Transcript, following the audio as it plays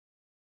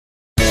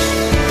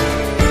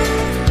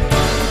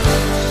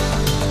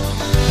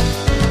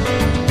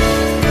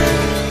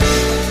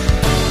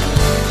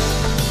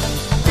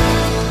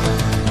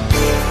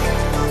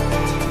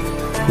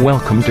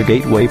Welcome to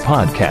Gateway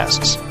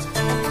Podcasts.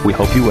 We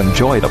hope you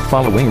enjoy the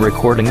following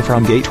recording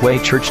from Gateway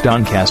Church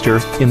Doncaster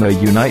in the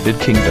United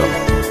Kingdom.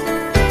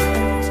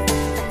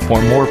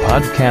 For more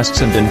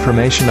podcasts and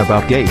information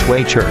about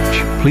Gateway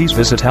Church, please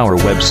visit our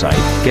website,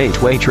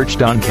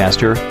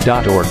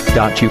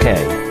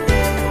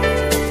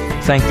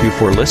 gatewaychurchdoncaster.org.uk. Thank you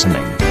for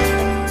listening.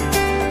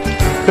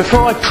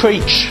 Before I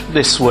preach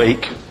this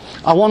week,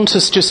 I want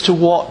us just to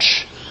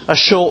watch a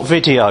short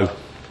video.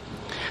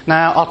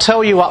 Now, I'll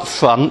tell you up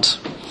front,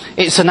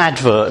 it's an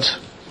advert.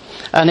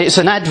 And it's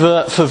an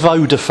advert for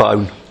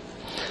Vodafone.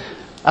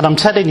 And I'm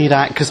telling you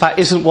that because that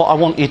isn't what I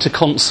want you to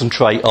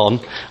concentrate on.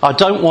 I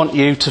don't want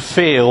you to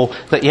feel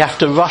that you have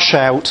to rush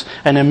out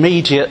and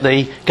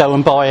immediately go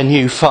and buy a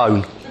new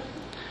phone.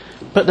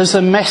 But there's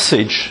a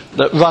message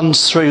that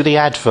runs through the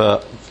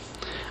advert.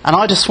 And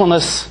I just want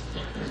us,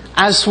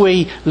 as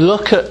we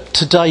look at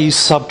today's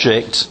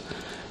subject,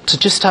 to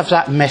just have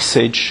that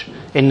message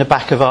in the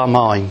back of our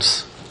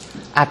minds.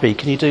 Abby,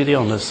 can you do the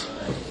honours?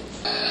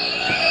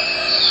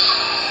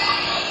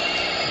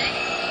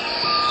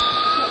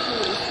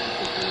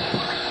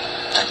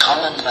 The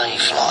common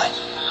mayfly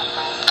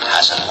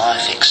has a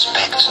life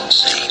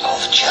expectancy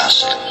of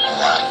just 1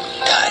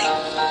 day.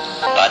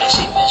 But is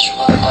he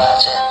miserable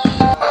about it?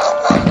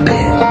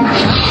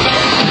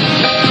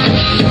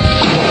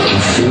 He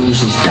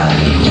fills his day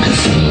with the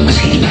things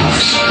he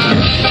loves.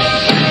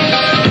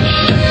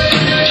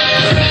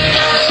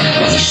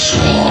 He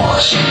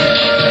soars,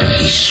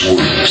 he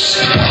swoops,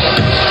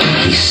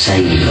 he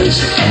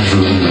savours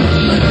every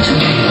moment.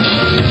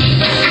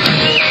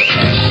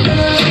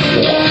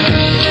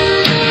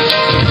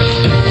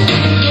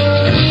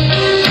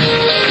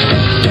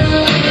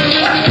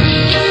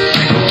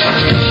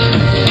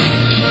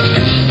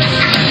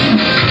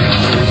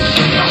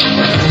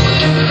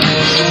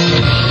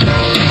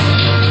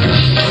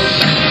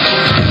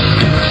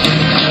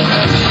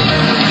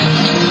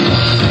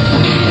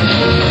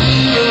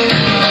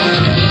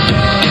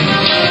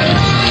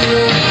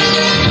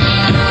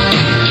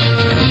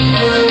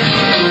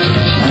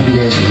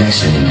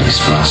 In this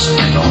for us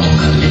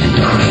longer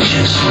living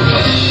creatures.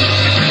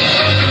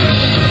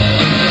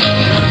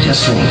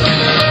 Just think,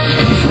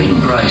 if we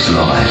embrace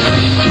life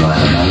like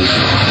a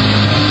mayfly,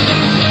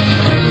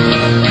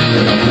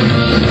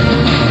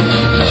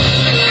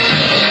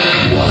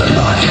 what a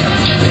life that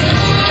would be.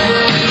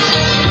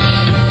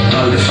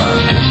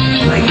 Vodafone,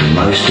 make the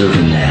most of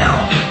now.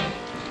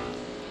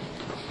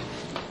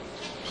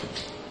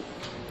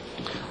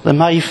 The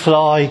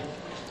mayfly,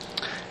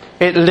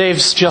 it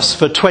lives just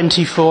for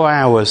 24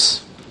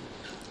 hours.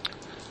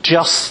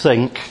 Just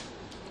think,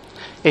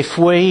 if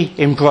we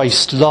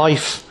embraced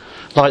life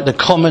like the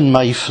common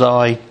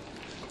mayfly,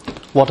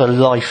 what a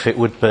life it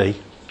would be.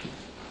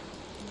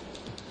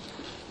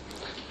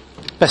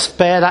 Let's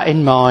bear that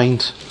in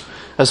mind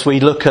as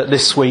we look at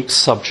this week's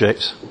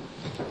subject.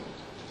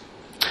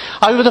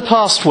 Over the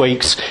past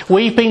weeks,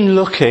 we've been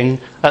looking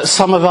at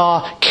some of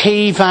our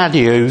key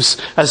values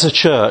as a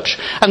church.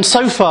 And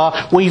so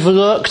far, we've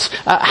looked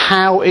at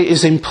how it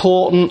is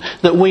important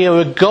that we are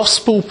a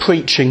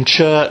gospel-preaching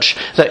church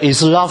that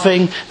is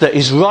loving, that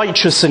is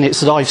righteous in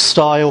its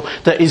lifestyle,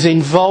 that is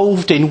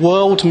involved in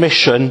world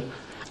mission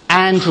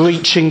and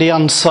reaching the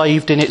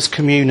unsaved in its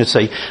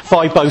community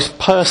by both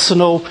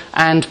personal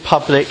and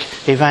public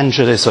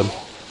evangelism.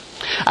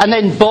 And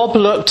then Bob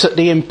looked at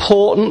the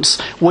importance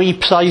we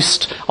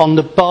placed on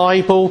the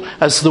Bible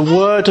as the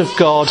Word of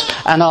God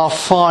and our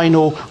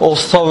final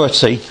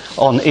authority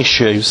on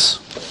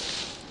issues.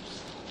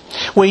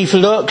 We've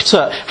looked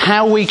at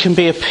how we can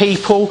be a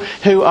people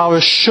who are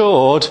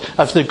assured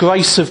of the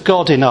grace of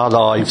God in our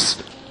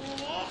lives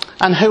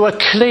and who are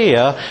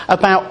clear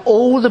about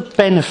all the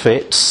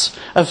benefits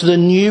of the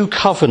new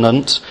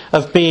covenant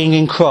of being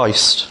in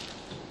Christ.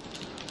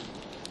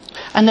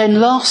 And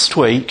then last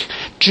week,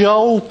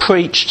 Joel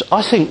preached,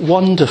 I think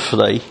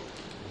wonderfully,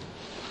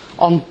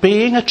 on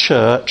being a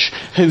church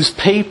whose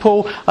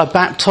people are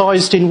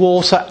baptised in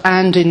water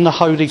and in the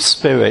Holy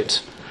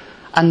Spirit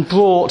and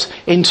brought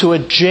into a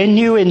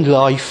genuine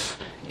life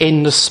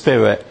in the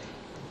Spirit.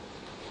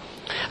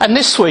 And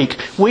this week,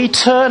 we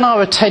turn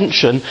our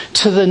attention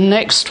to the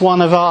next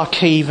one of our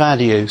key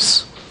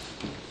values.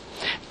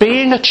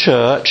 Being a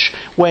church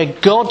where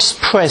God's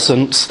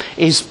presence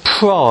is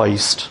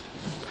prized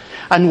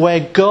and where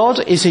God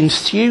is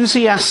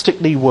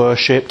enthusiastically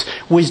worshipped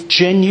with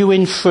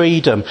genuine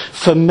freedom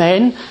for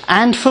men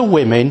and for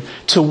women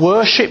to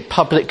worship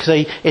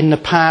publicly in the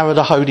power of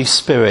the Holy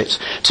Spirit,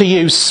 to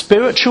use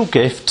spiritual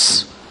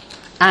gifts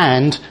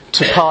and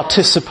to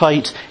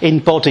participate in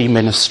body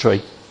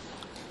ministry.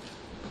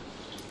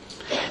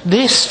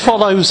 This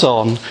follows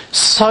on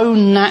so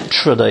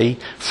naturally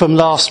from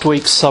last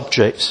week's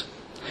subject,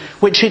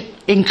 which it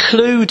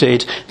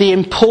included the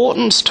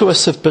importance to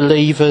us of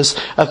believers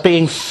of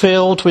being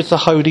filled with the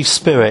Holy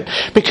Spirit.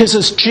 Because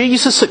as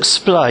Jesus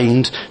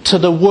explained to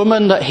the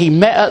woman that he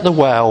met at the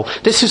well,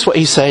 this is what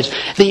he said: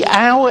 the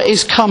hour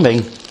is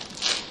coming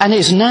and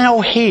is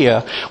now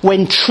here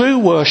when true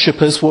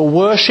worshippers will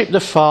worship the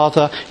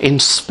Father in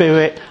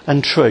spirit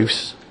and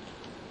truth.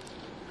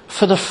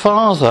 For the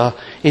Father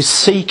is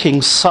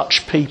seeking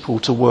such people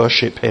to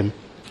worship him.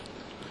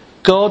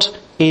 God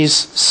is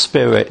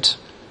spirit,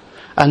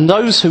 and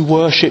those who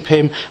worship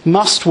him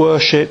must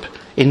worship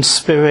in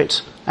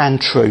spirit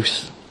and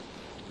truth.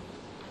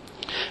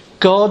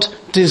 God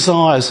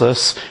desires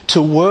us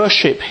to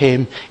worship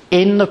him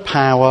in the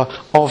power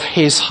of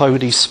his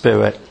Holy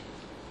Spirit.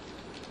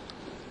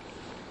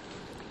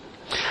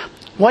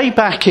 Way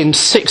back in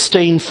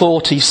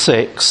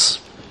 1646,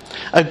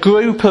 a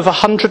group of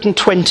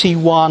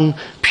 121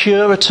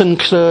 Puritan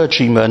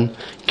clergymen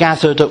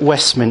gathered at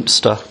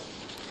Westminster.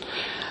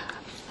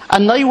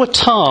 And they were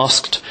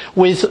tasked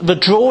with the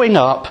drawing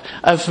up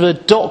of the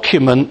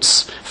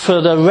documents for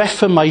the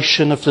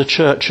Reformation of the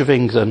Church of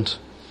England.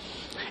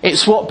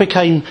 It's what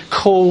became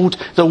called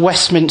the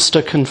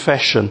Westminster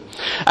Confession.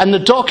 And the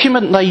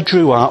document they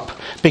drew up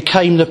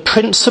became the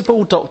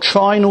principal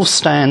doctrinal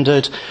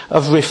standard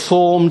of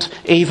Reformed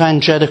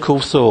evangelical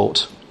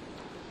thought.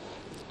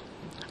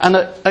 And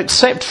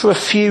except for a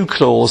few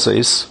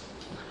clauses,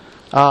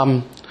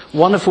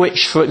 one of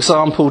which, for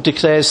example,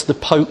 declares the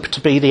Pope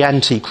to be the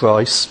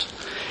Antichrist,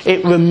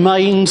 it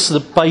remains the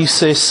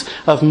basis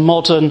of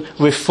modern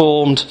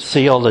Reformed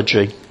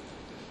theology.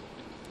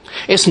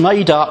 It's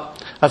made up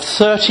of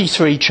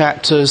 33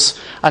 chapters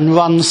and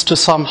runs to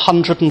some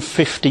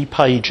 150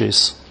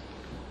 pages.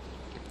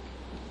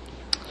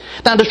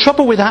 Now, the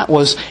trouble with that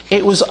was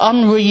it was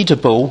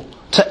unreadable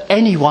to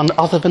anyone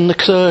other than the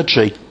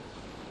clergy.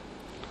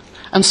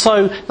 And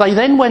so they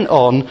then went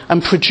on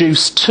and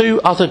produced two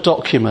other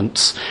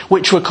documents,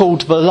 which were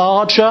called the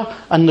larger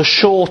and the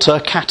shorter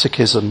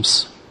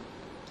catechisms.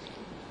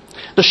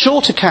 The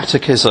shorter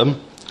catechism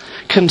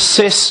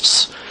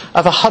consists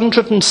of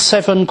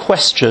 107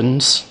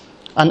 questions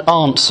and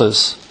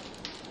answers,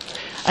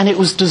 and it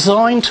was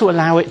designed to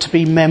allow it to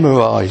be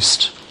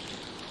memorised.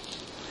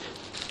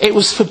 It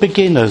was for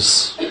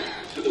beginners.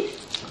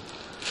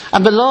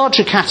 And the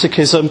larger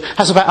catechism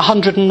has about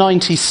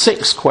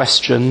 196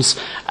 questions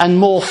and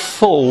more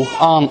full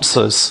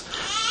answers.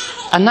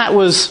 And that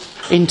was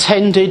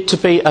intended to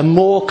be a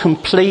more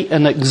complete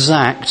and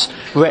exact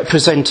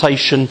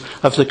representation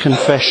of the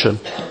confession.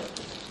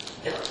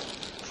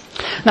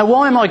 Now,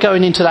 why am I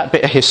going into that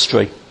bit of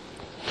history?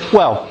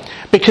 Well,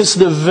 because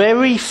the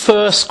very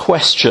first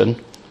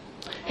question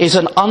is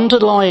an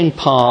underlying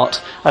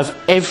part of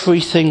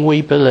everything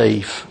we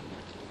believe.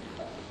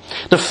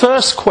 The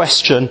first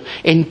question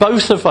in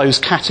both of those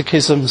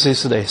catechisms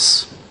is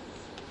this: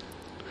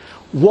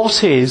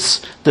 what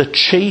is the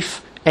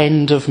chief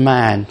end of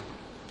man?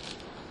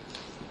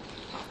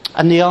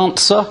 And the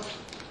answer?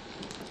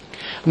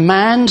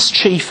 Man's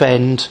chief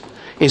end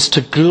is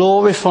to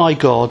glorify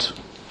God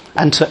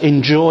and to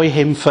enjoy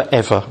him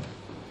forever.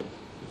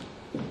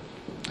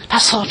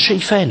 That's our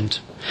chief end.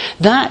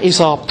 That is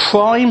our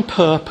prime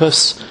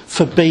purpose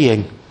for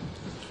being.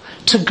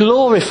 To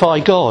glorify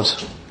God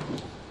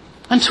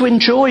and to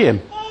enjoy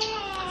him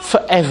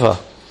forever.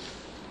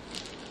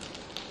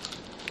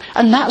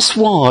 And that's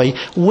why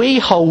we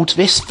hold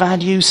this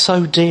value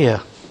so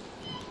dear.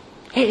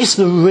 It is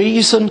the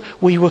reason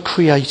we were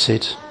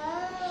created.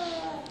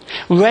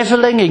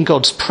 Revelling in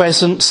God's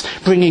presence,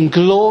 bringing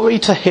glory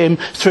to him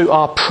through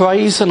our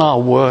praise and our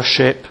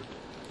worship,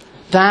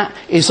 that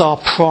is our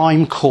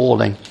prime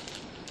calling.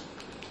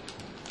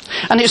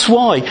 And it's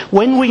why,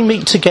 when we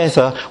meet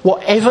together,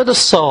 whatever the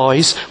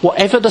size,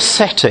 whatever the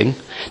setting,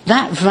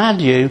 that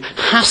value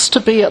has to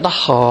be at the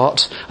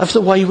heart of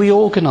the way we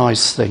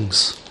organise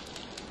things.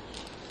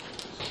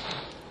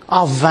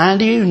 Our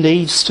value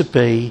needs to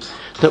be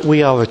that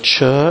we are a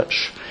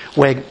church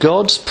where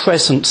God's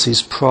presence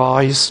is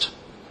prized,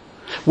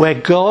 where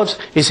God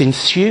is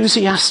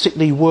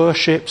enthusiastically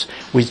worshipped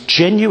with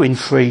genuine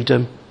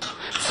freedom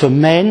for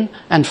men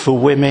and for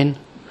women,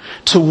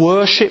 to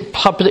worship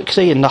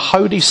publicly in the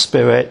Holy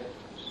Spirit,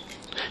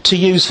 to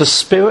use the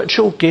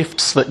spiritual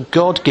gifts that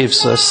God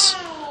gives us,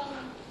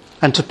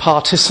 and to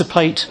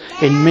participate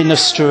in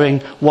ministering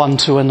one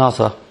to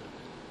another.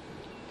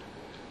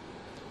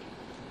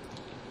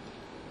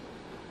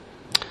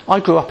 I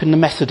grew up in the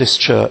Methodist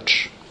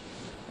Church.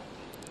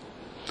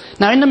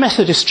 Now, in the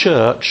Methodist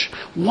Church,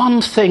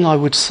 one thing I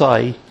would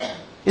say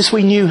is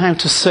we knew how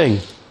to sing.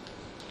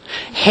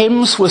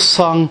 Hymns were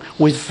sung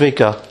with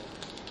vigour.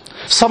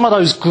 Some of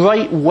those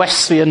great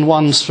Wesleyan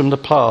ones from the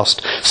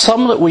past,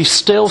 some that we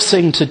still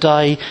sing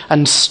today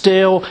and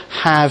still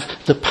have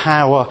the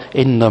power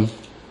in them.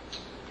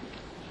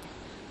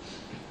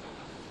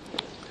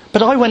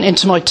 But I went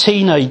into my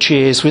teenage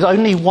years with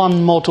only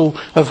one model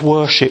of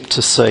worship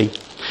to see.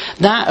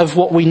 That of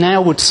what we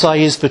now would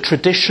say is the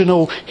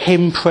traditional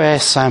hymn prayer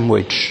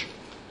sandwich.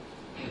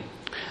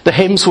 The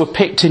hymns were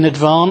picked in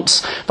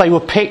advance. They were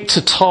picked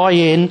to tie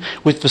in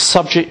with the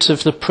subject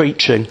of the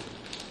preaching.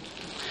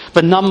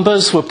 The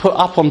numbers were put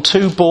up on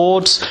two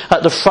boards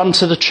at the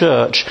front of the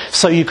church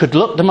so you could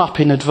look them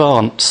up in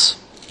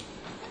advance.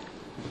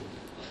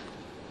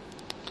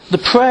 The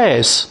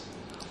prayers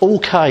all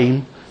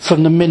came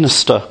from the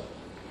minister.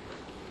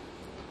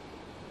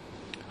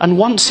 And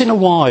once in a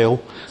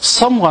while,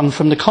 someone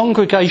from the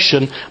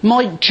congregation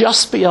might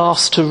just be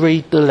asked to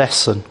read the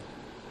lesson.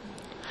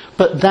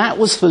 But that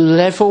was the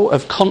level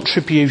of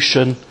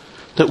contribution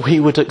that we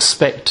would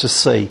expect to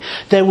see.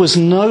 There was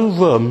no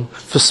room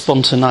for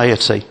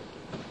spontaneity.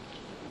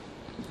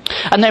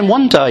 And then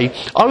one day,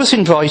 I was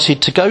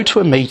invited to go to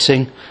a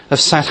meeting of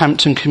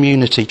Southampton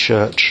Community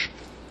Church.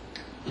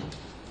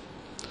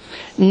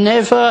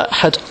 Never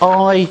had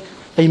I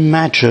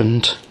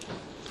imagined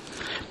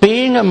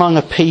being among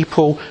a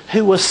people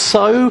who were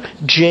so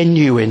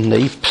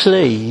genuinely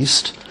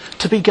pleased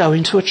to be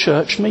going to a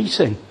church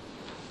meeting,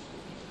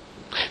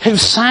 who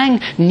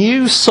sang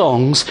new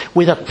songs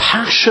with a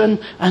passion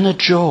and a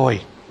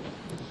joy,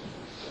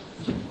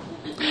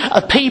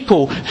 a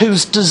people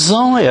whose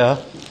desire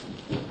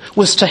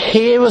was to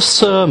hear a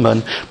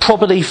sermon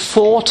probably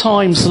 4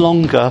 times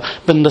longer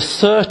than the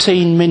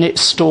 13-minute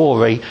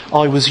story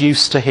I was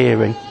used to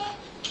hearing.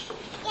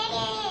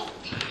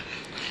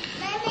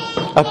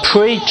 A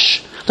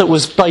preach that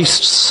was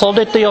based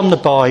solidly on the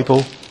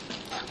Bible,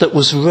 that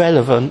was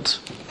relevant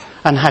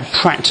and had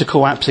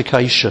practical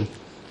application.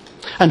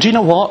 And do you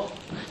know what?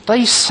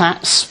 They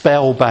sat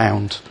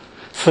spellbound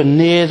for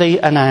nearly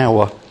an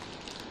hour.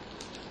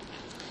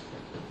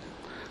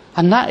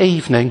 And that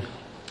evening,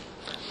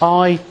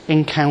 I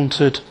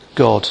encountered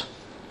God.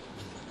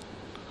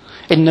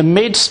 In the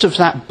midst of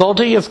that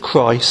body of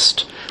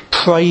Christ,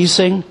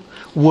 praising,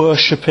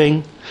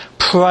 worshipping,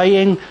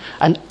 praying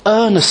and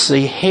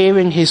earnestly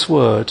hearing his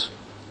word,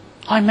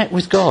 I met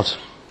with God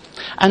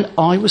and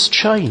I was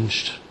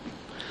changed.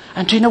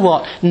 And do you know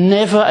what?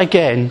 Never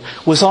again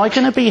was I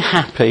going to be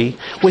happy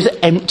with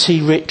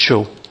empty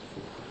ritual,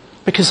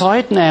 because I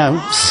had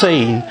now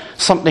seen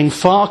something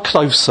far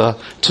closer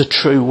to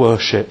true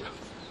worship.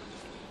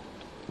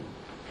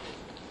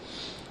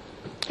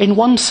 In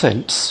one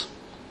sense,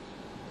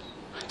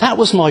 that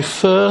was my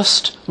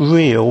first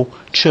real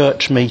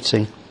church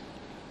meeting.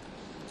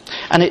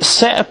 And it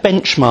set a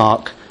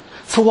benchmark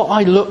for what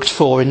I looked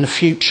for in the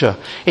future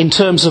in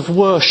terms of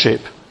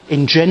worship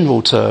in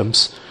general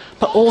terms,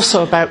 but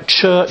also about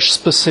church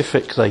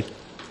specifically.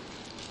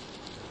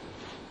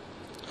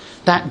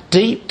 That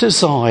deep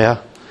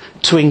desire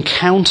to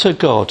encounter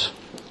God,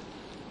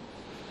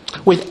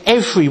 with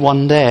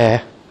everyone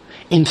there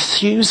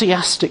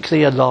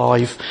enthusiastically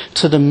alive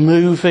to the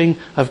moving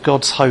of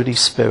God's Holy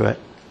Spirit.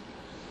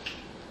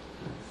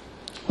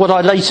 What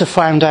I later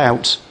found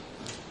out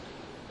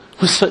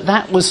was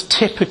that was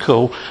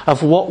typical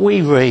of what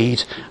we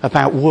read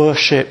about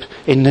worship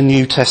in the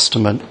New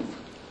Testament.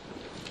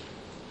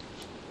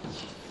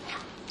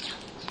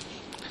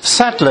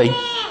 Sadly,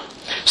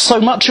 so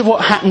much of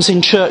what happens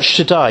in church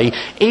today,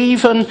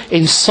 even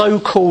in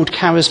so-called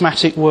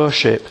charismatic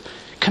worship,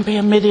 can be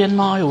a million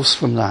miles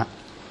from that.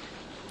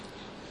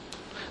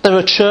 There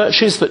are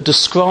churches that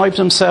describe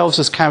themselves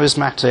as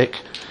charismatic,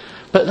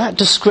 but that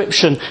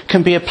description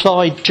can be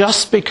applied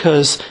just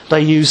because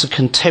they use a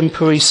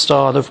contemporary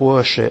style of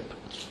worship.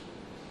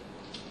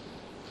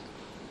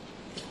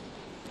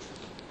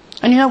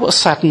 And you know what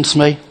saddens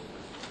me?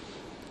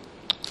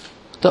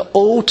 The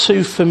all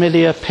too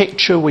familiar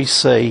picture we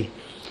see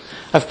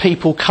of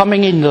people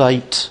coming in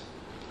late,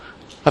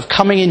 of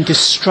coming in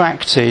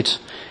distracted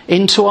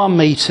into our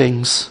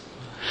meetings,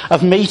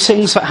 of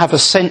meetings that have a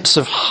sense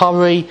of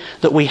hurry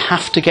that we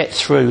have to get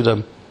through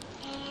them,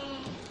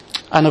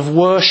 and of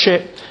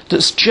worship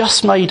that's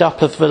just made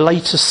up of the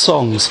latest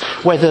songs,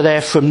 whether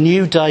they're from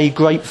New Day,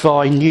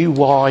 Grapevine, New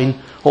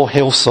Wine or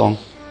Hillsong.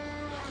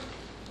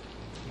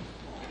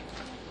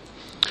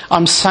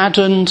 I'm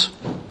saddened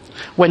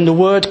when the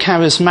word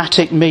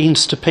charismatic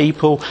means to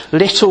people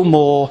little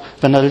more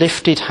than a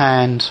lifted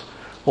hand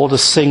or the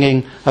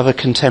singing of a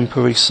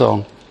contemporary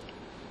song.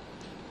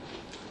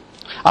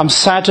 I'm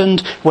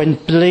saddened when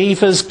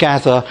believers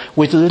gather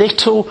with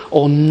little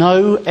or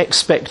no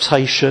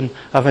expectation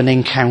of an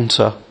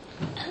encounter.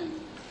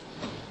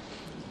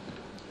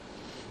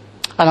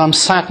 And I'm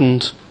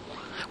saddened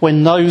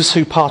when those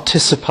who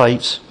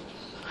participate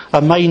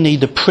are mainly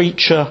the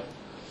preacher,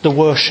 the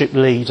worship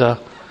leader,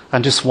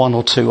 and just 1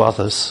 or 2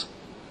 others.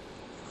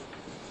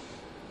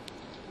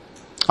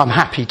 I'm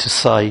happy to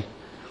say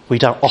we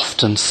don't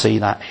often see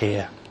that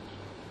here.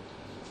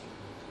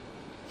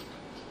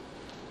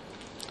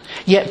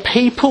 Yet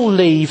people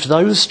leave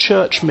those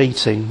church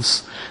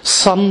meetings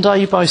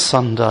Sunday by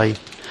Sunday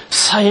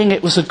saying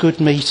it was a good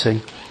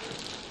meeting,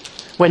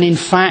 when in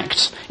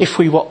fact, if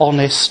we were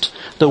honest,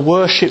 the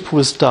worship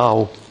was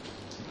dull.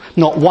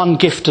 Not one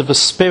gift of the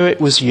Spirit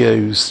was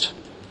used,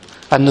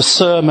 and the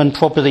sermon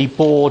probably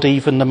bored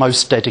even the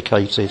most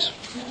dedicated.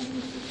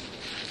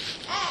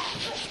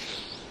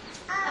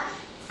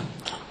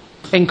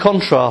 In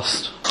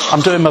contrast,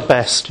 I'm doing my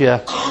best,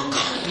 yeah.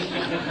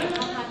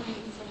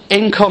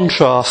 In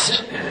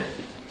contrast,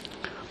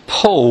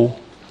 Paul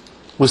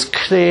was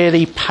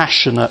clearly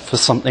passionate for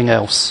something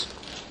else.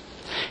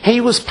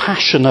 He was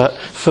passionate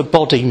for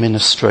body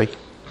ministry.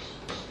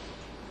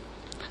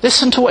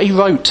 Listen to what he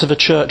wrote to the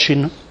church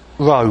in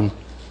Rome.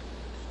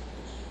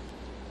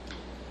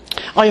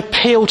 I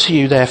appeal to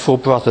you, therefore,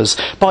 brothers,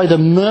 by the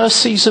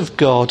mercies of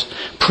God,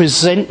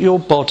 present your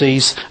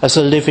bodies as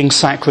a living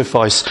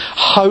sacrifice,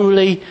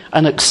 holy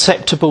and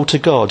acceptable to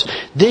God.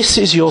 This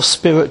is your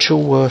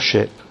spiritual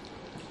worship.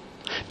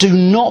 Do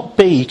not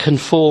be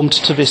conformed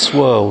to this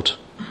world,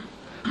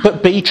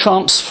 but be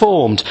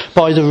transformed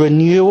by the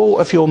renewal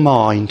of your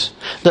mind,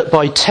 that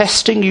by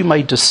testing you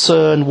may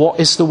discern what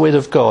is the will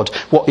of God,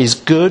 what is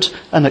good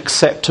and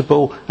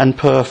acceptable and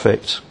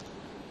perfect.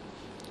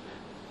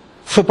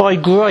 For by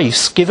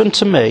grace given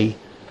to me,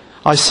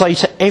 I say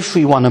to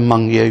everyone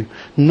among you,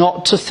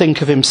 not to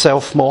think of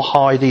himself more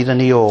highly than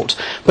he ought,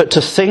 but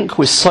to think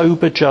with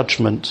sober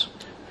judgment,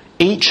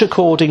 each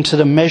according to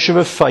the measure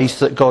of faith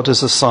that God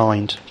has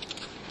assigned.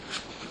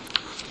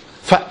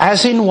 For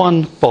as in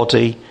one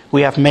body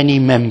we have many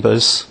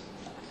members,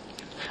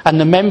 and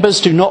the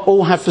members do not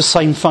all have the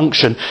same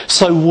function,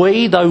 so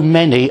we, though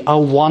many,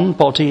 are one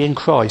body in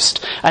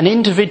Christ, and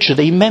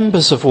individually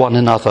members of one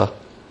another,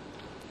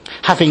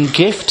 having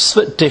gifts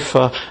that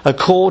differ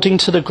according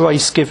to the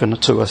grace given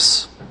to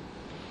us.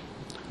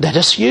 Let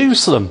us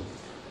use them.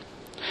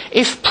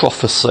 If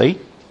prophecy,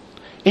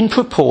 in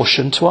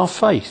proportion to our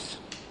faith.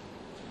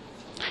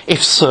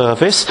 If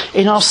service,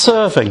 in our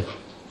serving.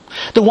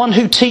 The one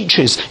who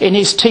teaches, in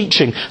his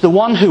teaching. The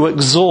one who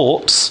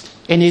exhorts,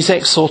 in his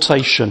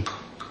exhortation.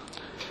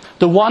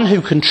 The one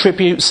who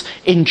contributes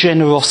in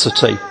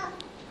generosity.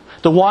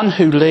 The one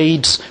who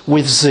leads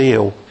with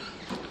zeal.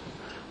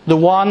 The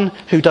one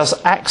who does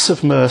acts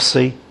of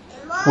mercy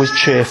with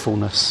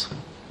cheerfulness.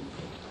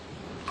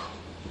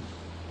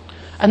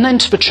 And then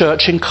to the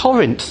church in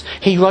Corinth,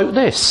 he wrote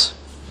this.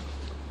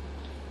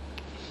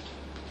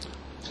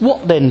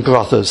 What then,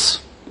 brothers?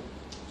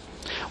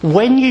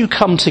 When you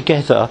come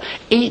together,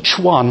 each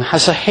one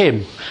has a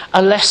hymn,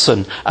 a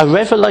lesson, a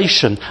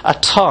revelation, a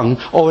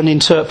tongue, or an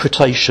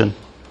interpretation.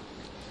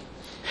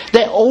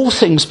 Let all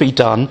things be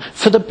done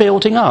for the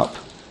building up.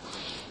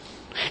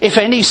 If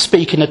any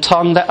speak in a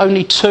tongue, let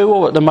only 2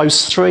 or at the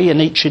most 3 in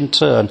each in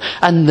turn,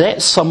 and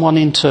let someone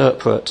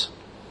interpret.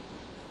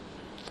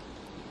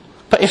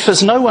 But if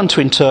there's no one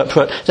to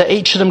interpret, let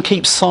each of them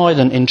keep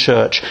silent in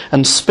church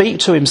and speak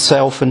to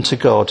himself and to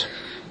God.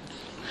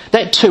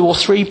 Let 2 or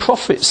 3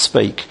 prophets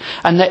speak,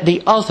 and let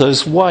the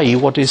others weigh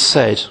what is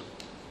said.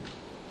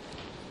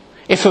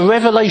 If a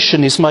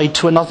revelation is made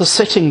to another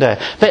sitting there,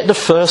 let the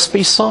first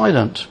be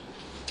silent.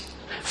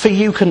 For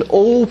you can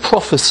all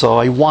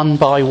prophesy one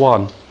by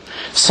one,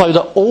 so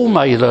that all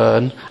may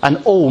learn and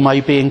all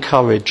may be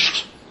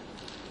encouraged.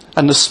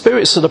 And the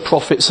spirits of the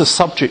prophets are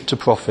subject to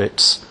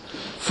prophets,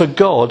 for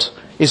God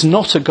is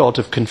not a God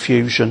of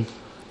confusion,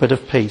 but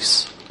of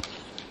peace.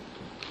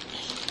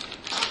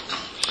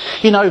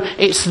 You know,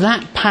 it's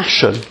that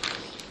passion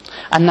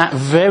and that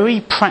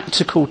very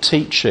practical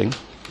teaching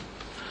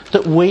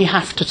that we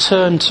have to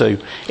turn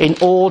to in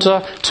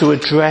order to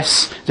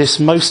address this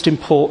most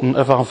important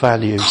of our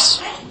values.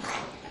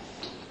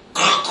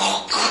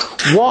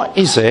 What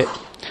is it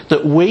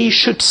that we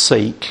should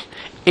seek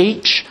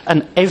each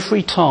and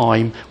every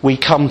time we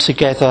come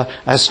together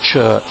as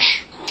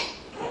church?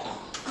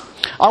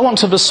 I want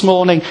to this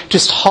morning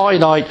just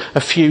highlight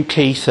a few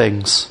key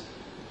things.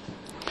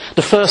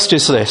 The first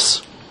is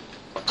this.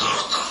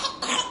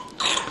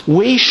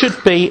 We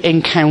should be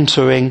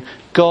encountering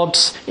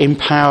God's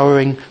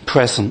empowering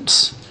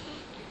presence.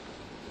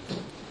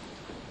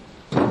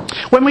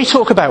 When we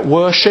talk about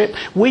worship,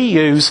 we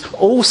use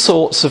all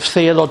sorts of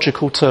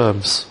theological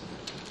terms.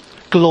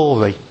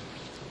 Glory,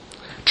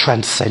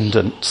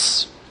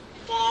 transcendence.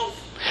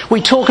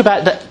 We talk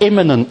about the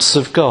immanence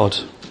of God.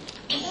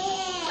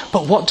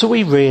 But what do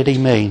we really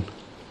mean?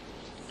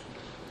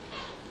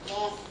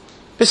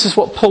 This is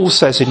what Paul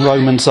says in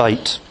Romans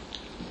 8.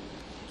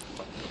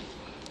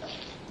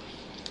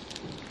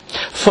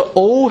 For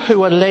all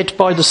who are led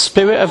by the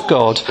Spirit of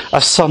God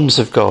are sons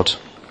of God.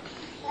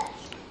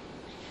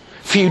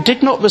 For you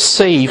did not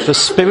receive the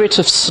spirit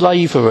of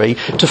slavery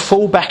to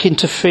fall back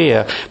into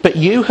fear, but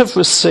you have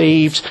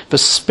received the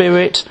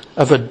spirit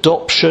of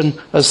adoption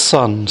as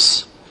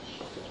sons,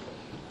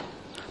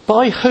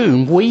 by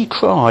whom we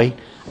cry,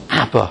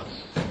 Abba,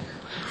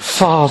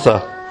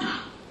 Father.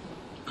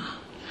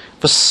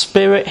 The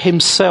Spirit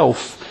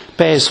himself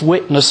bears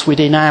witness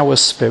within our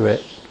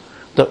spirit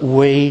that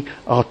we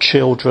are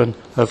children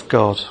of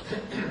God.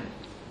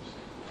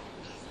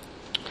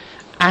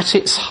 At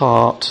its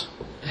heart,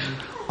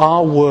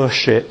 our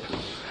worship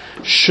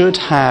should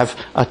have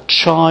a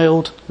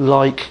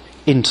childlike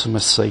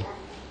intimacy.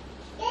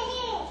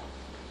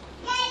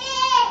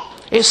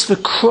 It's the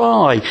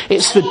cry,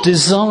 it's the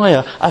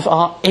desire of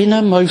our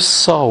innermost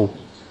soul.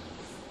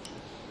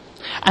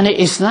 And it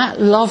is that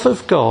love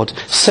of God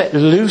set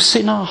loose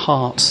in our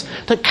hearts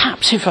that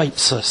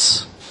captivates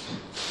us.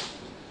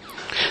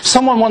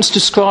 Someone once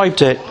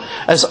described it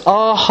as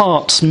our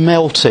hearts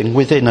melting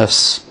within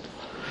us,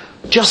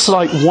 just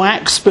like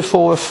wax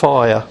before a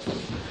fire,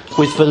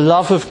 with the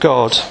love of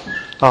God,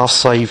 our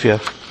Saviour.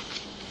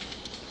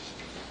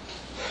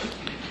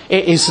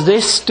 It is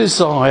this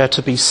desire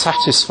to be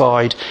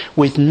satisfied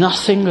with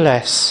nothing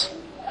less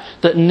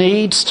that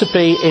needs to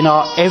be in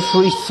our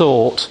every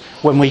thought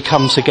when we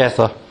come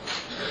together.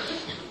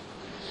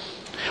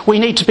 We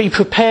need to be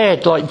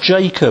prepared, like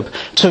Jacob,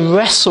 to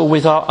wrestle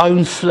with our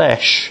own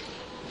flesh,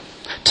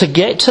 to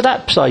get to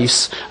that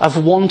place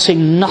of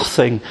wanting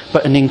nothing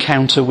but an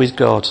encounter with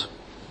God.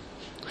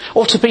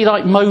 Or to be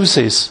like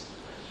Moses,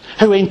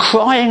 who in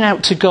crying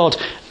out to God,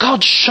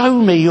 "God, show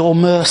me your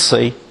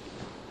mercy,"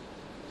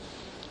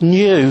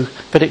 knew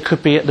that it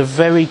could be at the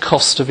very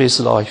cost of his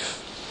life.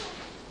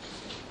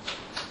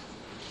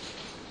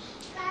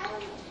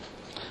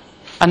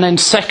 And then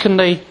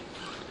secondly,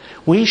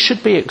 we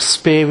should be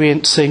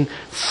experiencing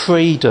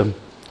freedom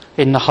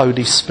in the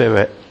Holy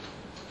Spirit.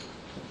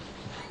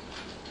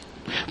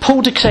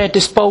 Paul declared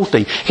this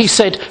boldly. He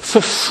said,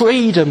 "For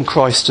freedom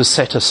Christ has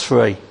set us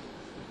free."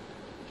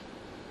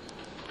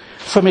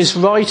 From his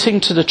writing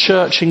to the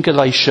church in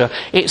Galatia,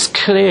 it's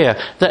clear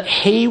that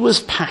he was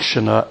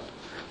passionate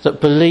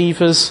that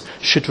believers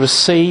should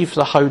receive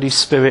the Holy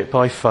Spirit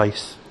by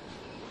faith.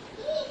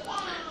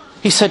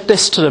 He said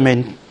this to them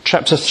in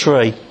chapter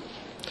 3.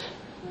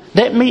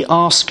 "Let me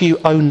ask you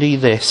only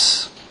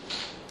this.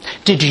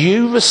 Did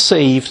you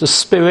receive the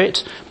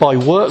Spirit by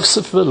works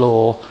of the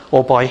law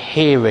or by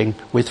hearing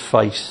with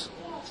faith?"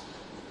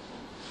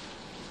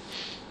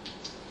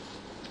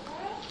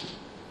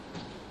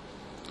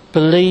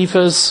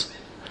 Believers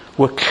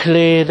were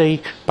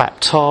clearly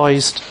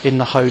baptised in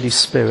the Holy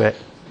Spirit.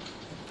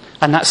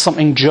 And that's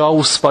something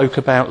Joel spoke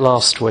about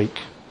last week.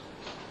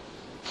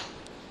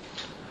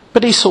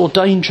 But he saw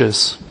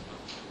dangers.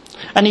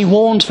 And he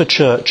warned the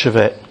church of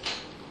it.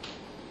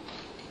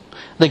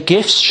 The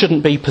gifts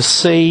shouldn't be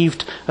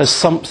perceived as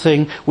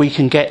something we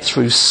can get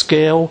through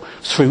skill,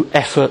 through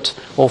effort,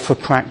 or for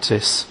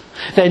practice.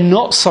 They're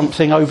not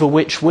something over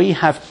which we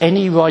have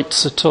any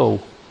rights at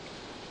all.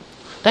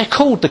 They're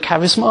called the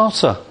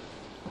charismata.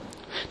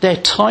 Their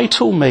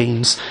title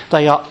means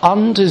they are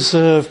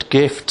undeserved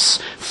gifts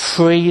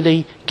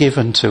freely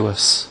given to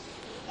us.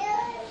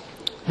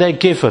 They're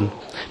given.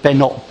 They're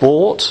not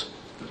bought.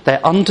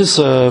 They're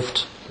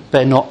undeserved.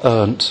 They're not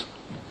earned.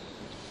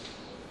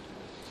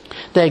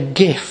 They're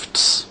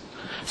gifts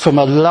from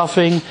a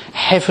loving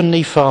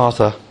Heavenly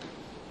Father.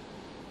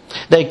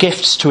 They're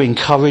gifts to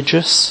encourage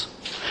us,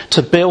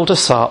 to build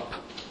us up,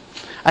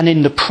 and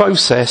in the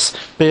process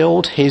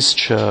build his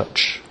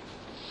church.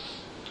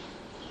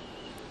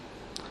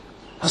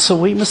 And so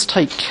we must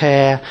take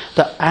care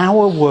that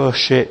our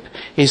worship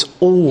is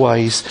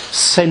always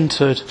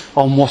centred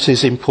on what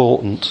is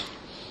important.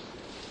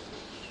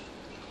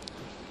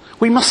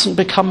 We mustn't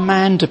become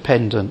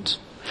man-dependent.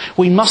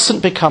 We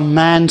mustn't become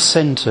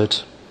man-centred.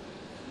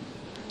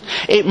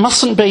 It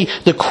mustn't be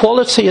the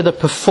quality of the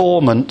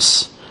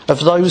performance of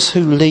those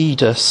who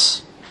lead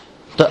us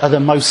that are the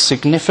most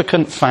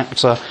significant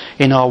factor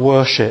in our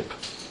worship.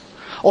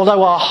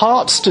 Although our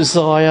heart's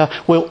desire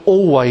will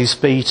always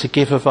be to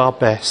give of our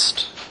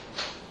best.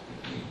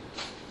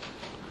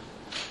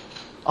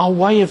 Our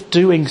way of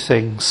doing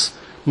things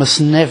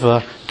must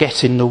never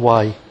get in the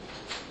way.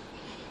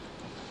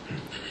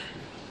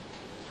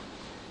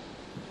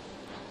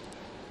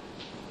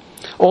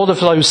 All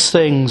of those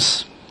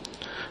things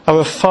are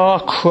a far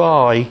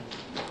cry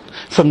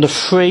from the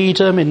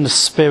freedom in the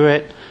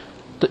Spirit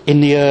in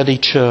the early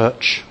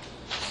church.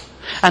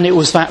 And it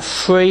was that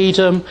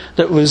freedom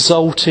that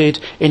resulted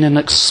in an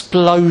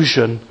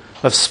explosion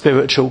of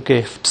spiritual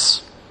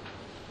gifts.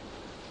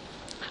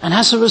 And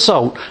as a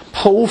result,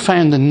 Paul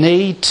found the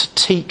need to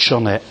teach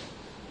on it.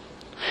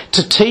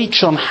 To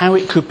teach on how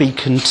it could be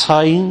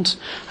contained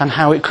and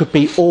how it could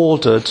be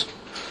ordered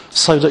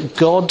so that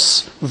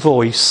God's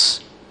voice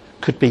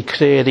could be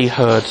clearly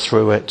heard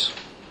through it.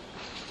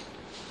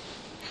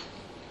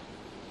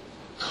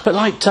 But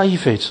like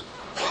David,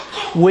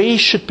 we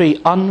should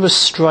be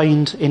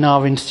unrestrained in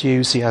our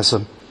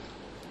enthusiasm.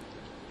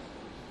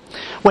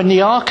 When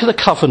the Ark of the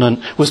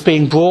Covenant was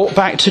being brought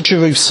back to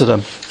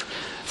Jerusalem,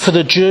 for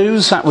the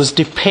Jews that was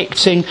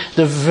depicting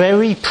the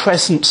very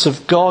presence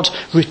of God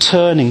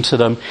returning to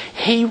them,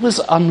 he was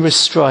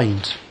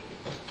unrestrained.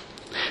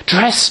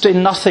 Dressed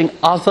in nothing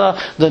other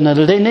than a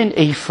linen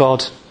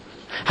ephod,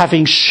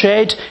 having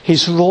shed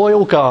his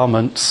royal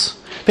garments.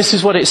 This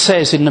is what it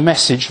says in the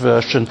Message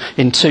version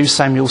in 2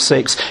 Samuel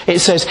 6. It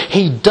says,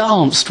 he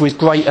danced with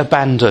great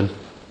abandon.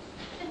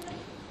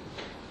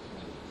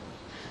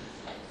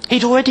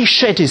 He'd already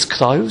shed his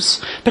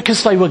clothes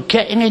because they were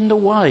getting in the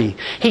way.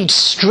 He'd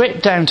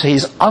stripped down to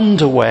his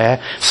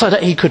underwear so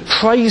that he could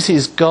praise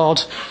his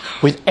God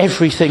with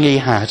everything he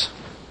had.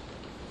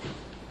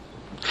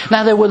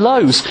 Now there were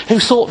those who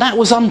thought that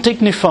was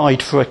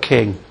undignified for a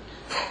king.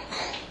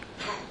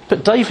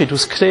 But David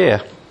was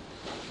clear.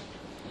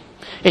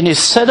 In his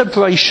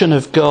celebration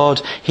of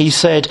God, he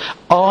said,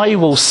 I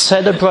will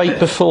celebrate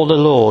before the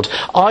Lord.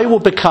 I will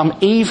become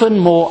even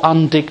more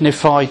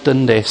undignified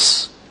than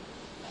this.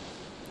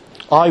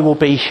 I will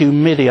be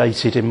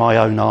humiliated in my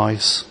own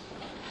eyes.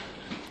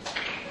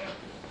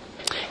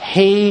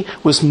 He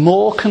was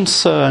more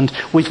concerned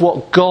with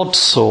what God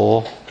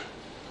saw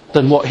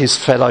than what his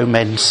fellow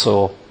men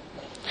saw.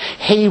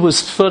 He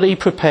was fully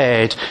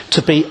prepared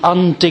to be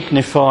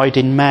undignified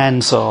in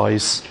man's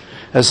eyes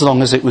as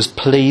long as it was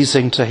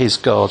pleasing to his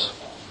God.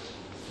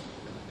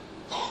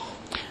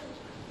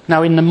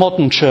 Now, in the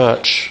modern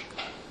church,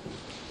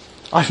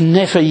 I've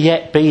never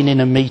yet been in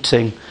a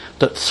meeting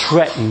that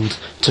threatened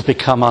to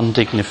become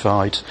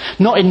undignified.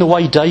 Not in the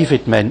way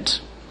David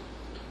meant.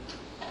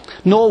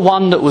 Nor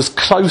one that was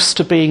close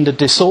to being the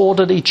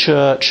disorderly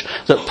church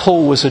that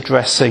Paul was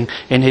addressing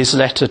in his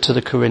letter to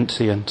the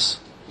Corinthians.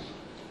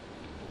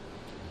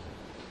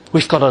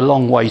 We've got a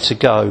long way to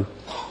go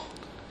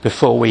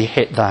before we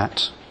hit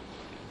that.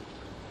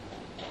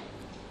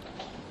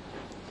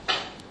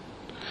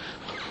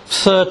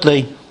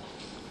 Thirdly,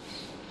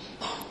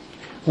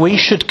 we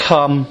should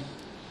come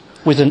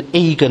with an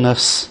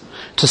eagerness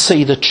to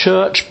see the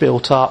church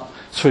built up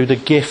through the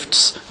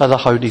gifts of the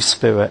Holy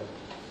Spirit.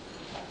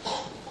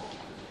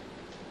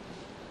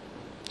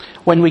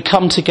 When we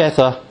come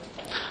together,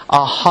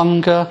 our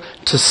hunger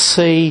to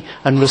see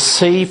and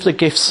receive the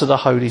gifts of the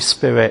Holy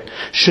Spirit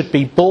should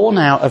be born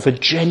out of a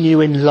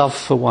genuine love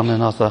for one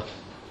another.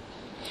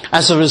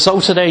 As a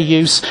result of their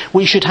use,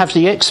 we should have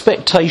the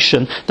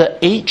expectation that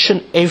each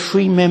and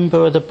every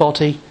member of the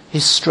body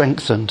is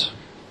strengthened.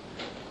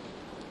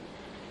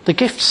 The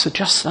gifts are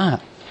just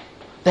that.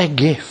 They're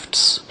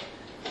gifts.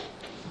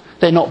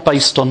 They're not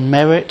based on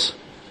merit.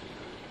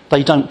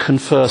 They don't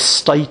confer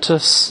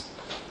status.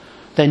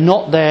 They're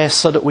not there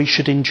so that we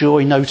should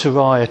enjoy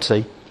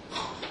notoriety.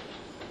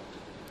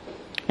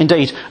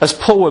 Indeed, as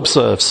Paul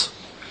observes,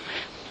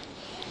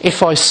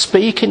 if I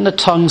speak in the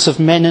tongues of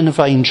men and of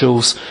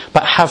angels,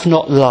 but have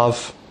not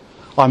love,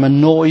 I'm a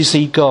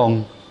noisy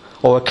gong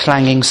or a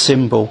clanging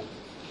cymbal.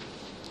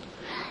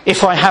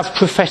 If I have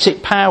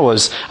prophetic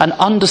powers and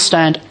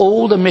understand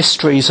all the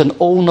mysteries and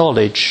all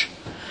knowledge,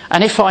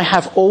 and if I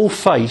have all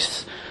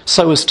faith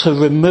so as to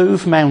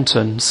remove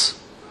mountains,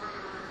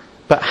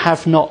 but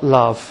have not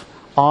love,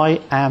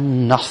 I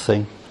am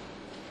nothing.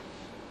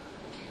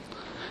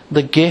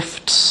 The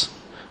gifts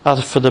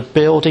are for the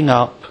building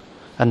up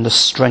and the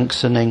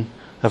strengthening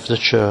of the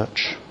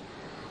church.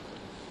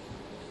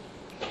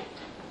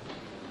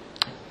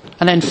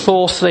 And then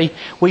fourthly,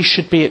 we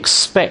should be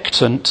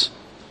expectant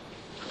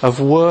of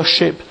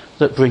worship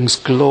that brings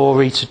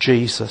glory to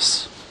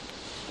Jesus.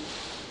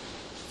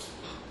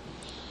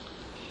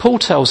 Paul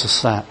tells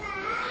us that.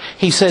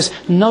 He says,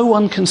 no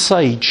one can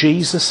say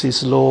Jesus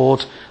is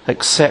Lord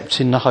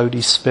except in the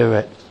Holy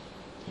Spirit.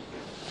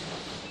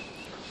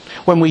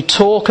 When we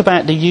talk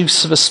about the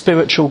use of the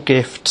spiritual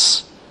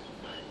gifts,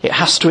 it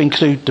has to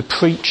include the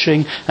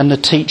preaching and the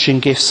teaching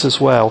gifts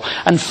as well.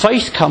 And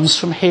faith comes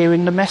from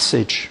hearing the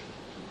message.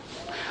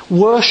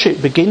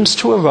 Worship begins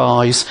to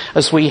arise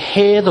as we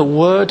hear the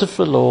word of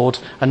the Lord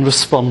and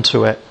respond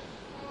to it.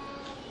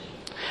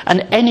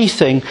 And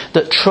anything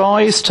that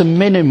tries to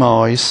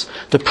minimise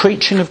the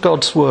preaching of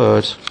God's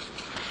word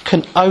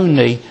can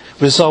only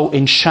result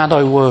in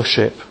shadow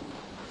worship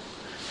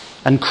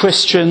and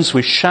Christians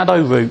with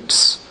shallow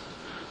roots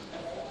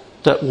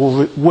that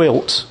will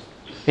wilt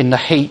in the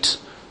heat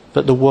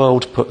that the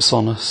world puts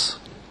on us.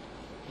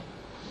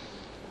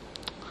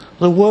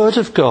 The word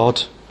of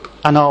God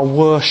and our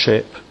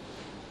worship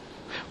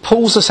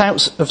pulls us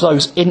out of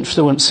those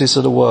influences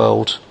of the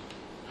world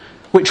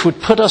which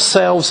would put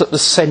ourselves at the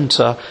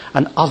centre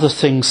and other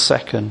things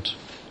second.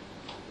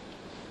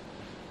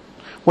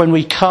 When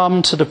we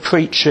come to the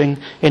preaching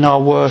in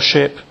our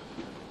worship,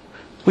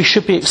 we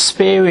should be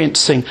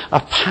experiencing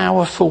a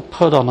powerful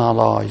pull on our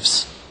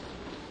lives.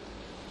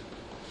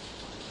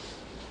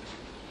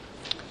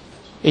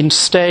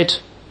 Instead,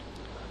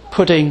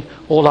 putting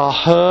all our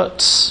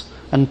hurts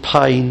and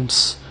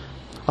pains,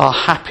 our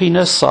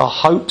happiness, our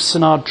hopes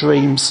and our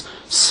dreams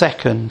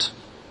second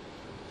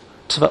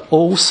to the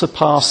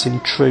all-surpassing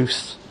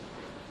truth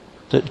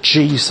that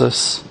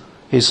Jesus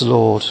is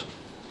Lord.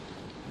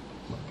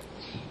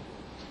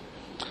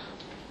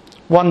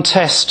 One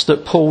test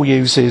that Paul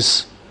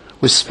uses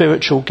with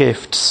spiritual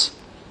gifts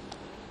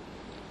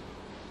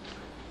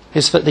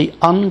is that the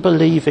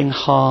unbelieving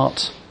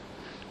heart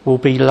will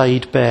be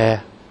laid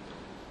bare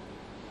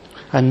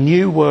and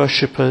new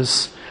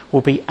worshippers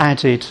will be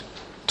added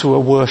to a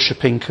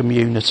worshipping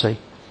community.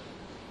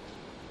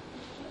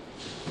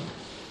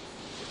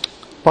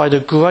 By the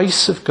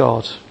grace of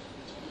God,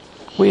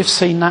 we have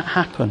seen that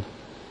happen.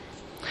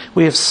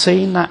 We have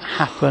seen that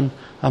happen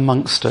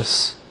amongst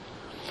us.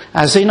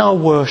 As in our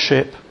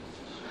worship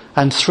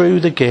and through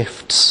the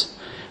gifts,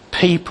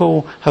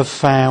 people have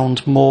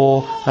found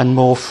more and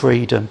more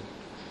freedom.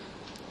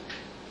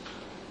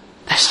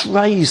 Let's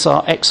raise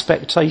our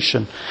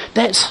expectation.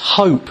 Let's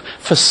hope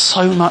for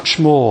so much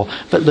more,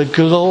 that the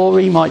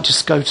glory might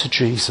just go to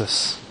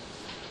Jesus.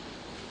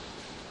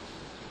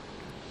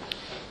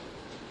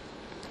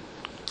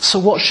 So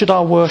what should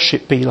our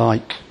worship be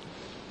like?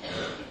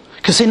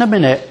 Because in a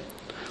minute,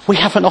 we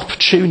have an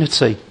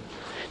opportunity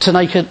to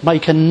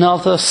make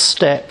another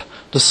step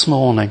this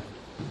morning.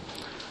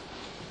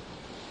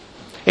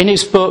 In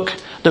his book,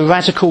 The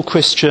Radical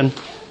Christian,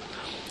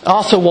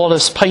 Arthur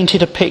Wallace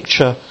painted a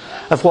picture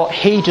of what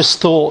he just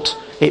thought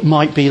it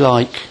might be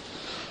like.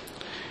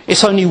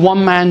 It's only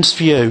one man's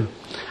view,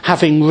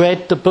 having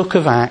read the book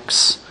of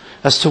Acts,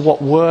 as to what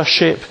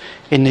worship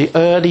in the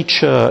early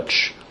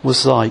church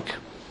was like.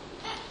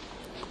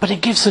 But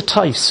it gives a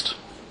taste.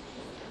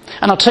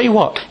 And I'll tell you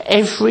what,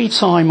 every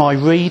time I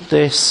read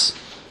this,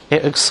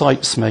 it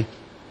excites me.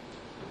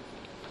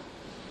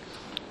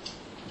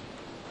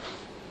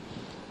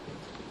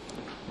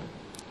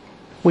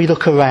 We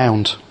look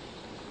around.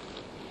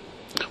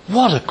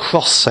 What a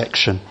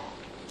cross-section.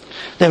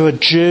 There are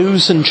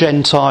Jews and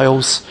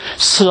Gentiles,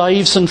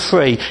 slaves and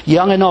free,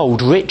 young and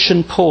old, rich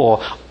and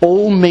poor,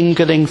 all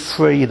mingling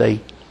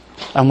freely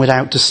and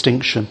without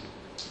distinction.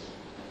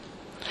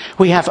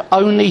 We have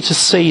only to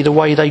see the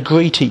way they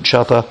greet each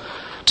other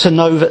to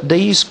know that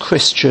these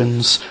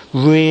Christians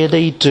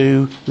really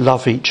do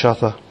love each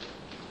other.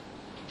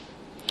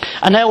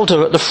 An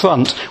elder at the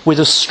front with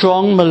a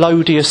strong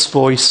melodious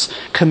voice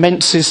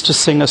commences to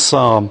sing a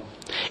psalm.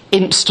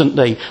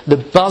 Instantly, the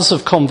buzz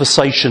of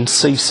conversation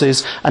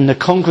ceases and the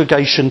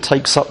congregation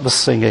takes up the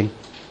singing.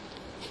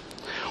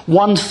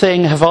 One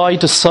thing have I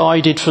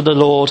decided for the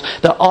Lord,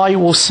 that I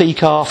will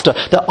seek after,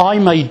 that I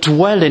may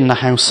dwell in the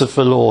house of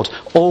the Lord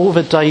all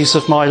the days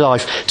of my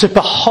life, to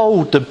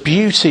behold the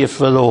beauty of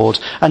the Lord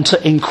and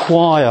to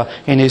inquire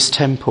in his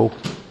temple.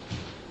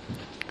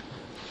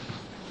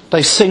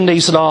 They sing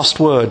these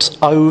last words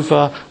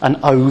over and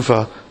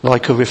over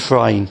like a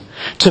refrain.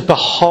 To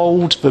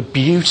behold the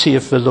beauty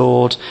of the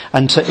Lord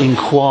and to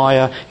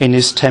inquire in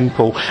his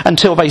temple,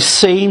 until they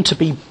seem to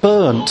be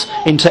burnt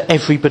into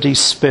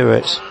everybody's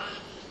spirit.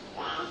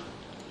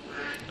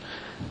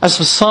 As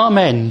the psalm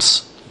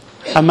ends,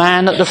 a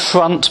man at the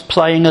front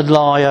playing a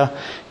lyre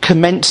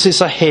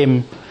commences a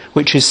hymn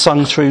which is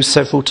sung through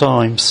several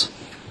times.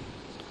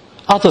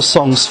 Other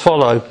songs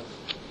follow.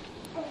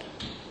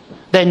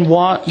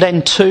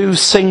 Then two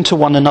sing to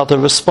one another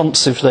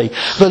responsively.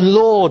 The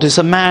Lord is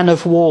a man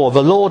of war.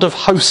 The Lord of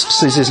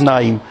hosts is his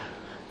name.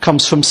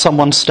 Comes from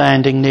someone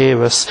standing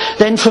near us.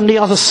 Then from the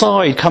other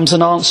side comes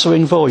an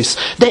answering voice.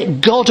 Let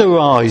God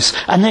arise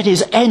and let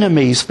his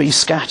enemies be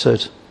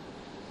scattered.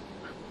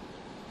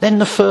 Then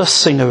the first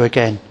singer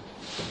again.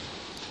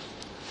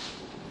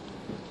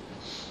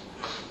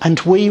 And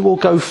we will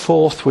go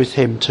forth with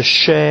him to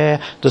share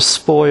the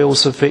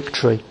spoils of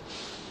victory.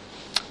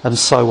 And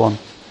so on.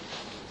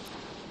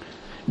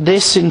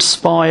 This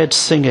inspired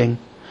singing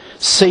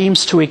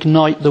seems to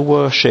ignite the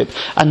worship,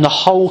 and the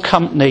whole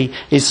company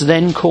is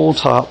then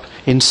caught up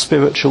in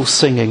spiritual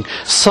singing,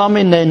 some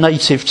in their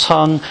native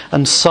tongue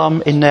and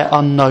some in their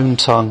unknown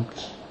tongue.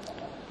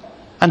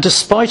 And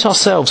despite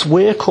ourselves,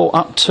 we're caught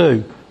up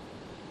too.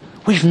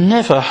 We've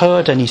never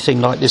heard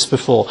anything like this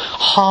before.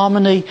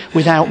 Harmony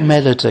without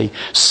melody,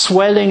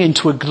 swelling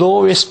into a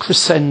glorious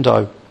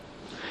crescendo,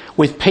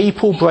 with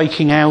people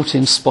breaking out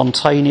in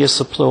spontaneous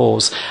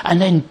applause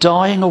and then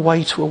dying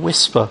away to a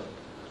whisper.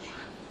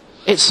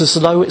 It's as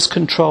though it's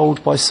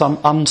controlled by some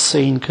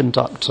unseen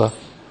conductor.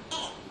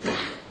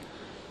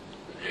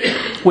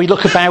 We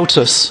look about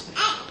us,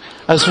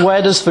 as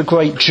well as the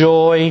great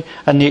joy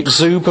and the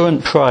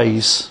exuberant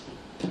praise.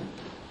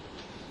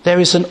 There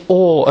is an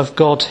awe of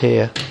God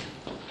here.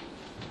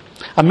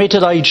 A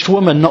middle-aged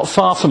woman not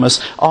far from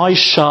us, eyes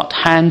shut,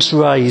 hands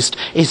raised,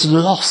 is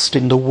lost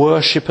in the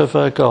worship of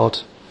her God.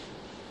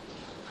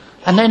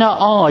 And then her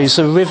eyes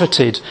are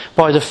riveted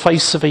by the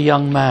face of a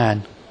young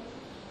man.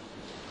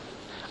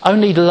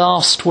 Only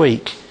last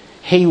week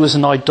he was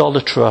an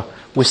idolater,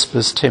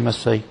 whispers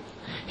Timothy,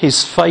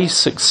 his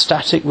face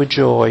ecstatic with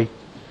joy.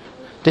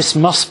 This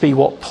must be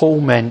what Paul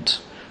meant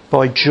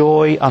by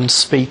joy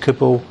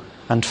unspeakable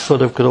and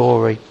full of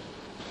glory.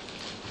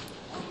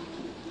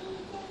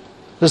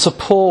 There's a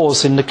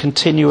pause in the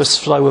continuous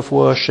flow of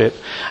worship.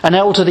 An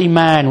elderly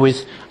man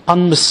with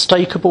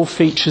unmistakable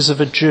features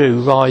of a Jew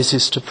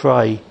rises to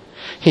pray.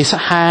 His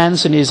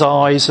hands and his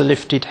eyes are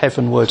lifted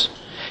heavenward.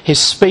 His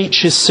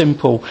speech is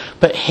simple,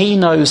 but he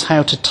knows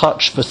how to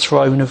touch the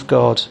throne of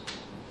God.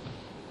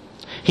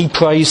 He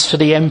prays for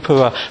the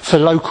emperor, for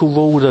local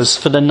rulers,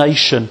 for the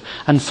nation,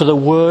 and for the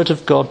word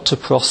of God to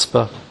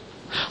prosper.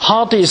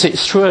 Hardly is it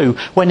through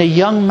when a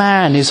young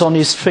man is on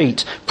his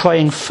feet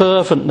praying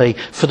fervently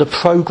for the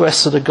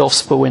progress of the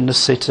gospel in the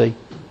city,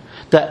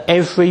 that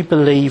every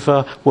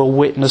believer will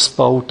witness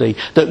boldly,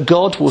 that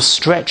God will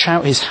stretch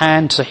out his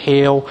hand to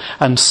heal,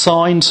 and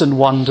signs and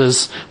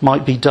wonders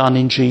might be done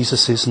in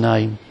Jesus'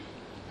 name.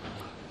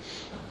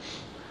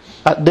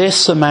 At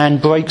this, a man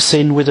breaks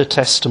in with a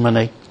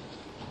testimony.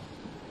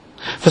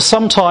 For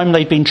some time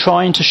they'd been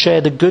trying to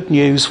share the good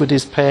news with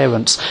his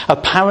parents,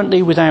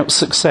 apparently without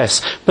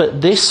success.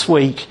 But this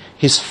week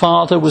his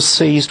father was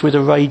seized with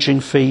a raging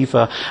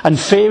fever, and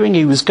fearing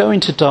he was going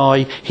to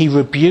die, he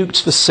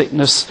rebuked the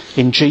sickness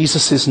in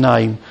Jesus'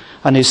 name,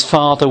 and his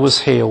father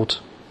was healed.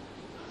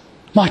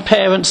 My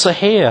parents are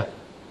here,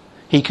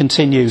 he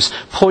continues,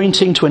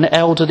 pointing to an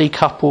elderly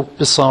couple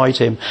beside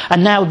him,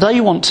 and now they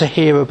want to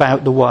hear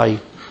about the way.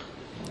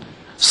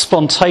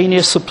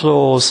 Spontaneous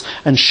applause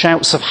and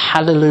shouts of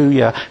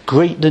hallelujah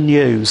greet the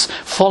news,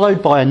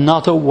 followed by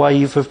another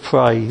wave of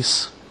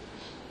praise.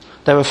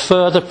 There are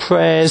further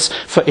prayers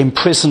for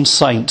imprisoned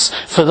saints,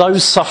 for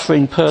those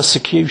suffering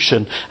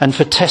persecution, and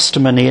for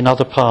testimony in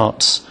other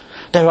parts.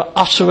 There are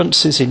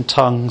utterances in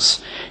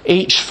tongues,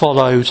 each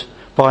followed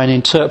by an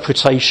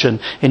interpretation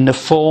in the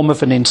form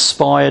of an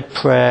inspired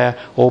prayer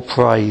or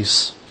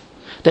praise.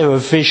 There are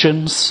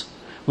visions,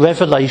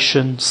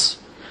 revelations,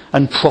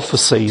 and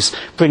prophecies,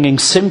 bringing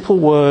simple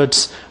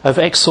words of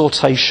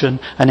exhortation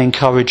and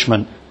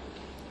encouragement.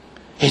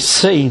 It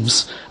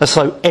seems as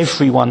though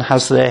everyone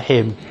has their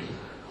hymn,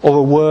 or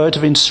a word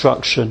of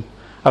instruction,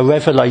 a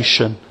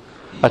revelation,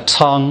 a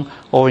tongue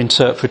or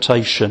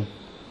interpretation.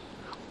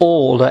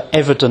 All are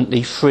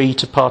evidently free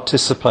to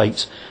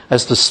participate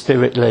as the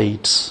Spirit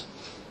leads.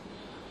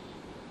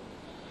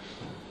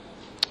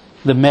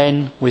 The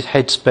men with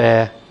heads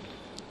bare,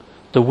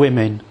 the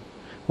women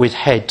with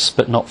heads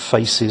but not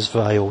faces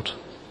veiled.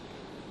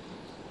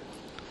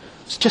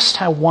 It's just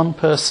how one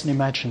person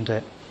imagined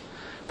it.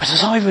 But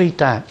as I read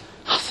that,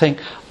 I think,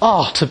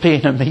 to be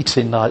in a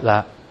meeting like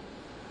that.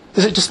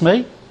 Is it just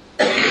me?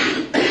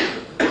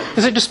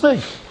 Is it just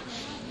me?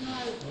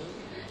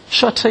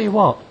 Shall I tell you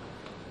what?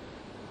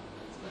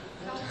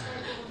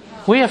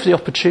 We have the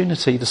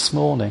opportunity this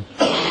morning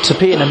to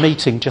be in a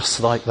meeting just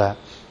like that.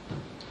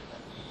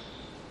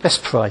 Let's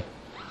pray.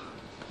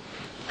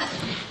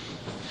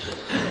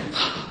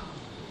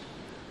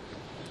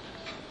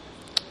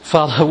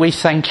 Father, we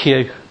thank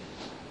you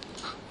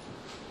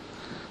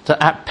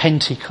that at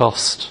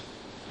Pentecost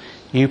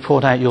you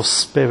poured out your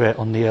Spirit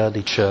on the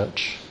early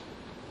church,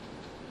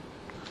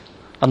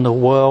 and the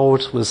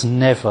world was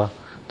never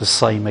the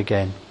same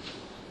again.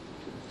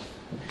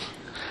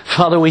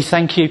 Father, we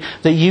thank you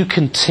that you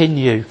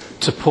continue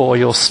to pour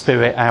your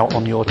Spirit out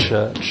on your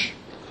church,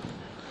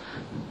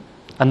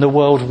 and the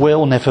world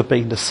will never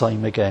be the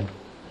same again.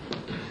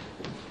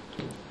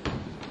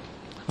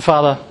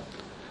 Father,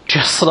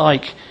 just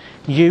like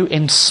you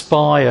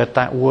inspired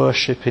that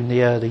worship in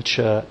the early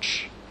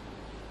church,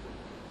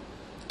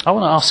 I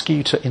want to ask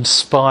you to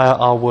inspire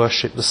our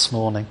worship this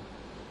morning.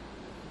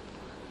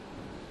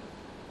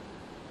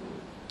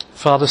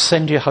 Father,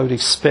 send your Holy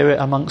Spirit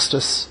amongst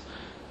us,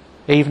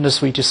 even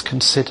as we just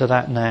consider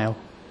that now.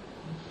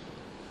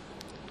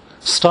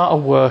 Start a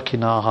work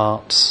in our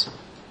hearts.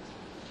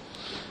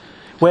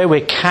 Where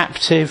we're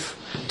captive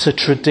to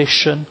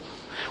tradition,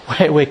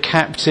 where we're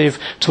captive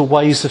to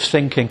ways of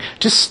thinking,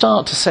 just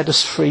start to set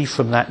us free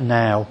from that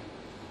now.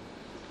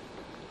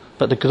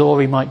 But the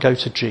glory might go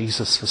to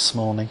Jesus this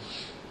morning.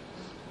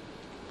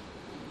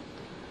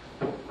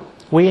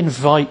 We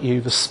invite you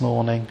this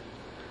morning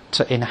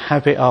to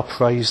inhabit our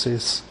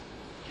praises,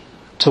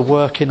 to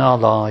work in our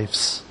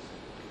lives,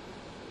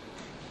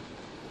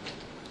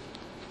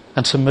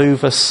 and to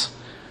move us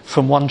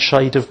from one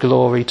shade of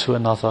glory to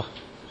another.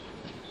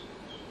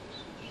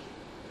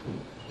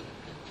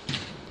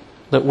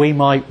 That we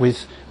might,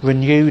 with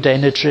renewed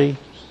energy,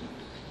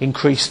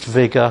 increased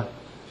vigour,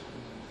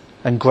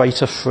 and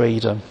greater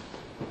freedom,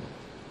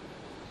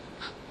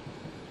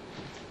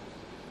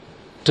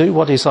 do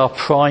what is our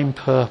prime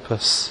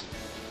purpose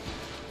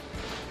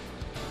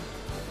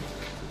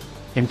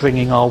in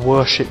bringing our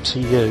worship to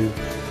you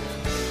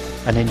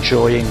and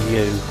enjoying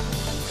you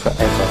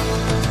forever.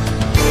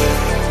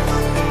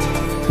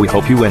 We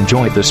hope you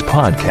enjoyed this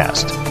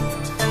podcast.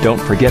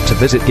 Don't forget to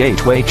visit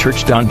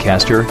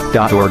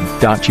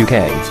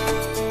gatewaychurchdoncaster.org.uk